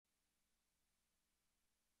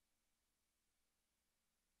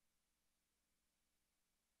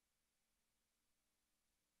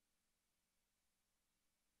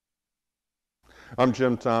I'm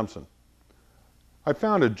Jim Thompson. I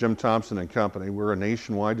founded Jim Thompson and Company. We're a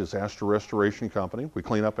nationwide disaster restoration company. We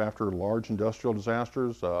clean up after large industrial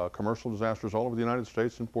disasters, commercial disasters all over the United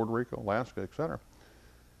States and Puerto Rico, Alaska, etc.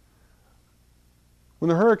 When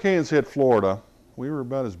the hurricanes hit Florida, we were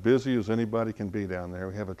about as busy as anybody can be down there.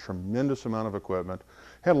 We have a tremendous amount of equipment.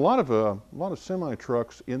 Had a lot of semi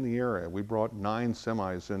trucks in the area. We brought 9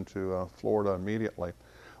 semis into Florida immediately.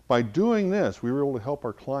 By doing this, we were able to help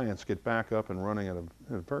our clients get back up and running at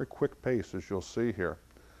a very quick pace, as you'll see here.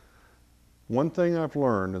 One thing I've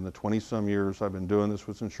learned in the 20-some years I've been doing this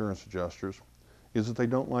with insurance adjusters is that they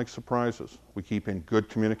don't like surprises. We keep in good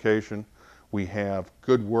communication. We have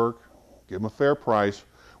good work, give them a fair price.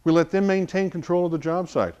 We let them maintain control of the job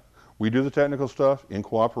site. We do the technical stuff in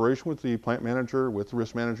cooperation with the plant manager, with the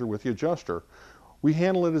risk manager, with the adjuster. We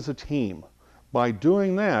handle it as a team. By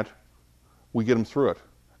doing that, we get them through it.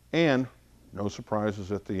 And no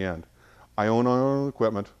surprises at the end. I own our own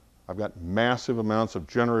equipment. I've got massive amounts of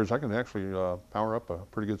generators. I can actually power up a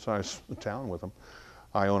pretty good sized town with them.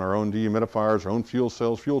 I own our own dehumidifiers, our own fuel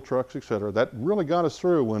cells, fuel trucks, etc. That really got us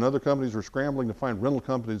through when other companies were scrambling to find rental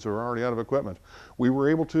companies that were already out of equipment. We were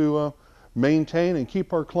able to maintain and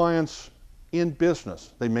keep our clients in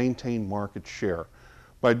business. They maintained market share.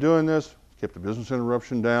 By doing this, kept the business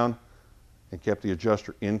interruption down and kept the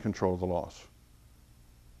adjuster in control of the loss.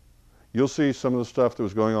 You'll see some of the stuff that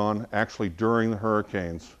was going on actually during the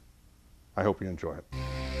hurricanes. I hope you enjoy it.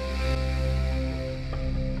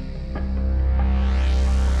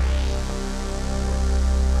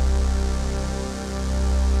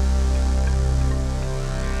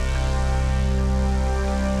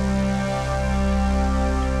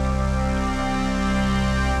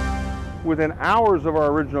 Within hours of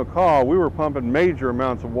our original call, we were pumping major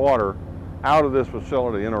amounts of water out of this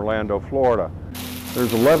facility in Orlando, Florida.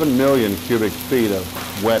 There's 11 million cubic feet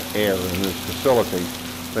of wet air in this facility.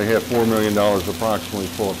 They have $4 million approximately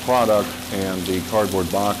full of product, and the cardboard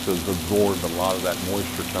boxes absorbed a lot of that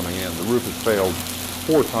moisture coming in. The roof has failed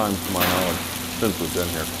 4 times to my knowledge since we've been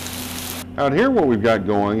here. Out here what we've got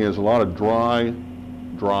going is a lot of dry,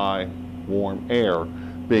 warm air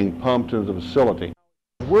being pumped into the facility.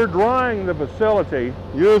 We're drying the facility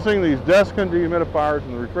using these desiccant dehumidifiers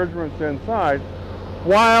and the refrigerants inside,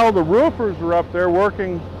 while the roofers are up there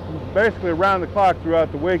working basically around the clock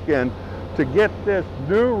throughout the weekend to get this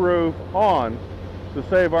new roof on to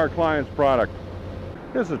save our client's product.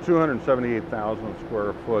 This is a 278,000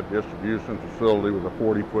 square foot distribution facility with a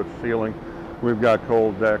 40-foot ceiling. We've got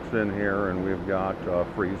cold decks in here, and we've got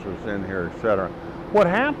freezers in here, etc. What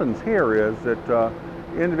happens here is that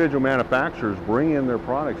individual manufacturers bring in their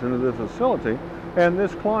products into the facility, and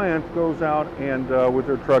this client goes out and with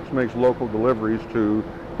their trucks makes local deliveries to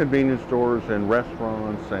convenience stores and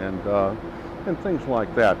restaurants and things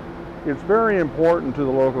like that. It's very important to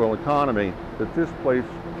the local economy that this place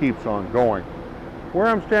keeps on going. Where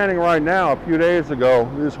I'm standing right now, a few days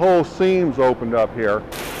ago, this whole seams opened up here,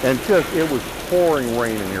 and it was pouring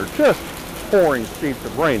rain in here, just pouring sheets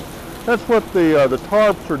of rain. That's what the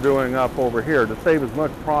tarps are doing up over here to save as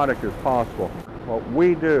much product as possible. What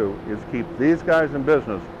we do is keep these guys in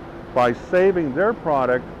business by saving their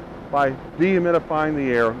product by dehumidifying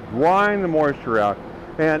the air, drying the moisture out.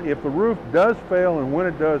 And if the roof does fail, and when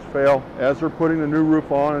it does fail, as they're putting the new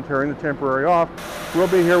roof on and tearing the temporary off, we'll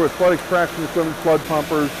be here with flood extraction equipment, flood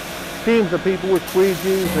pumpers, teams of people with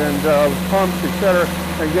squeegees and pumps, etc.,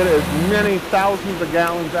 and get as many thousands of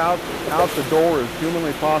gallons out the door as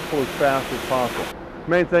humanly possible, as fast as possible.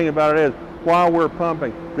 Main thing about it is, while we're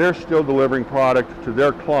pumping, they're still delivering product to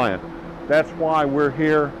their client. That's why we're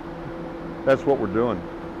here. That's what we're doing.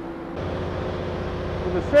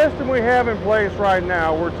 With the system we have in place right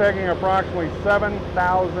now, we're taking approximately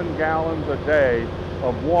 7,000 gallons a day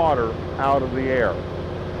of water out of the air.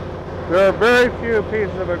 There are very few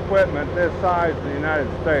pieces of equipment this size in the United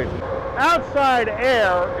States. Outside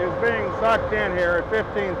air is being sucked in here at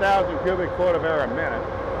 15,000 cubic foot of air a minute.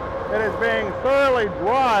 It is being thoroughly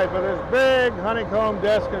dried by this big honeycomb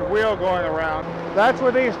desiccant wheel going around. That's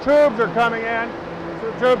what these tubes are coming in.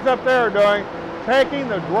 The tubes up there are doing, taking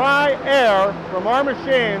the dry air from our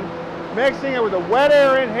machines, mixing it with the wet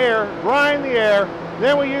air in here, drying the air.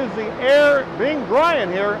 Then we use the air being dry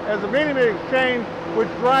in here as a medium of exchange, which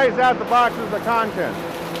dries out the boxes of contents.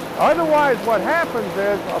 Otherwise, what happens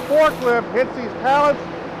is a forklift hits these pallets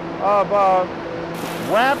of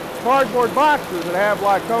wrapped cardboard boxes that have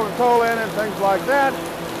like Coca-Cola in it and things like that.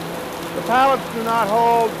 The pallets do not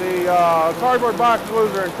hold, the cardboard boxes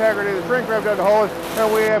lose their integrity, the shrink wrap doesn't hold it,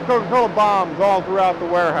 and we have Coca-Cola bombs all throughout the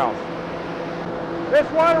warehouse. This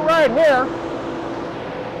one right here,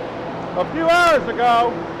 a few hours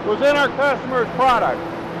ago, was in our customer's product.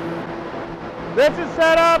 This is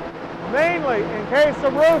set up mainly in case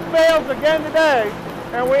the roof fails again today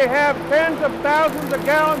and we have tens of thousands of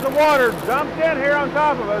gallons of water dumped in here on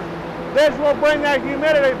top of us. This will bring that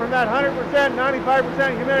humidity from that 100%,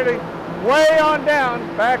 95% humidity way on down,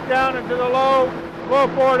 back down into the low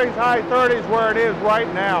 40s, high 30s where it is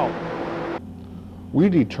right now. We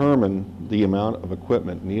determine the amount of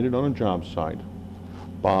equipment needed on a job site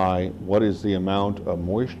by what is the amount of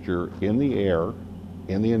moisture in the air,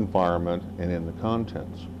 in the environment, and in the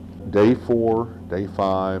contents. Day 4, day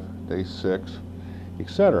 5, day 6,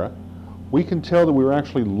 etc. We can tell that we're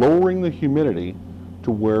actually lowering the humidity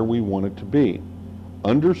to where we want it to be.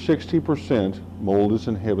 Under 60%, mold is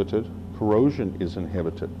inhibited, corrosion is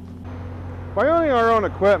inhibited. By owning our own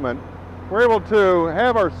equipment, we're able to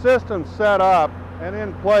have our system set up and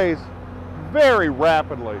in place very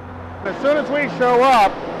rapidly. As soon as we show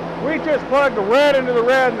up, we just plug the red into the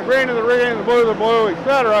red and the green into the green and the blue,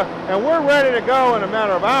 etc., and we're ready to go in a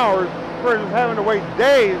matter of hours versus having to wait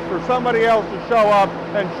days for somebody else to show up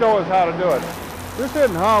and show us how to do it. This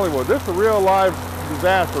isn't Hollywood. This is a real live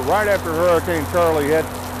disaster right after Hurricane Charlie hit.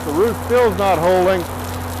 The roof still's not holding.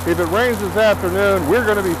 If it rains this afternoon, we're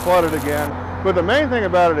going to be flooded again. But the main thing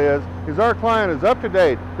about it is our client is up to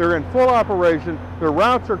date. They're in full operation. Their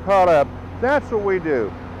routes are caught up. That's what we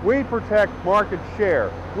do. We protect market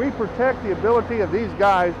share. We protect the ability of these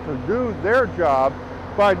guys to do their job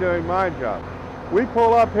by doing my job. We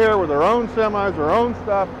pull up here with our own semis, our own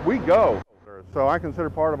stuff, we go. So I consider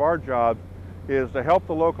part of our job is to help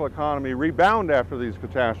the local economy rebound after these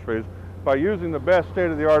catastrophes by using the best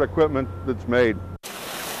state-of-the-art equipment that's made.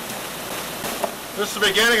 This is the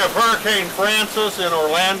beginning of Hurricane Francis in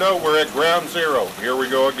Orlando. We're at ground zero. Here we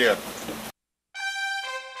go again.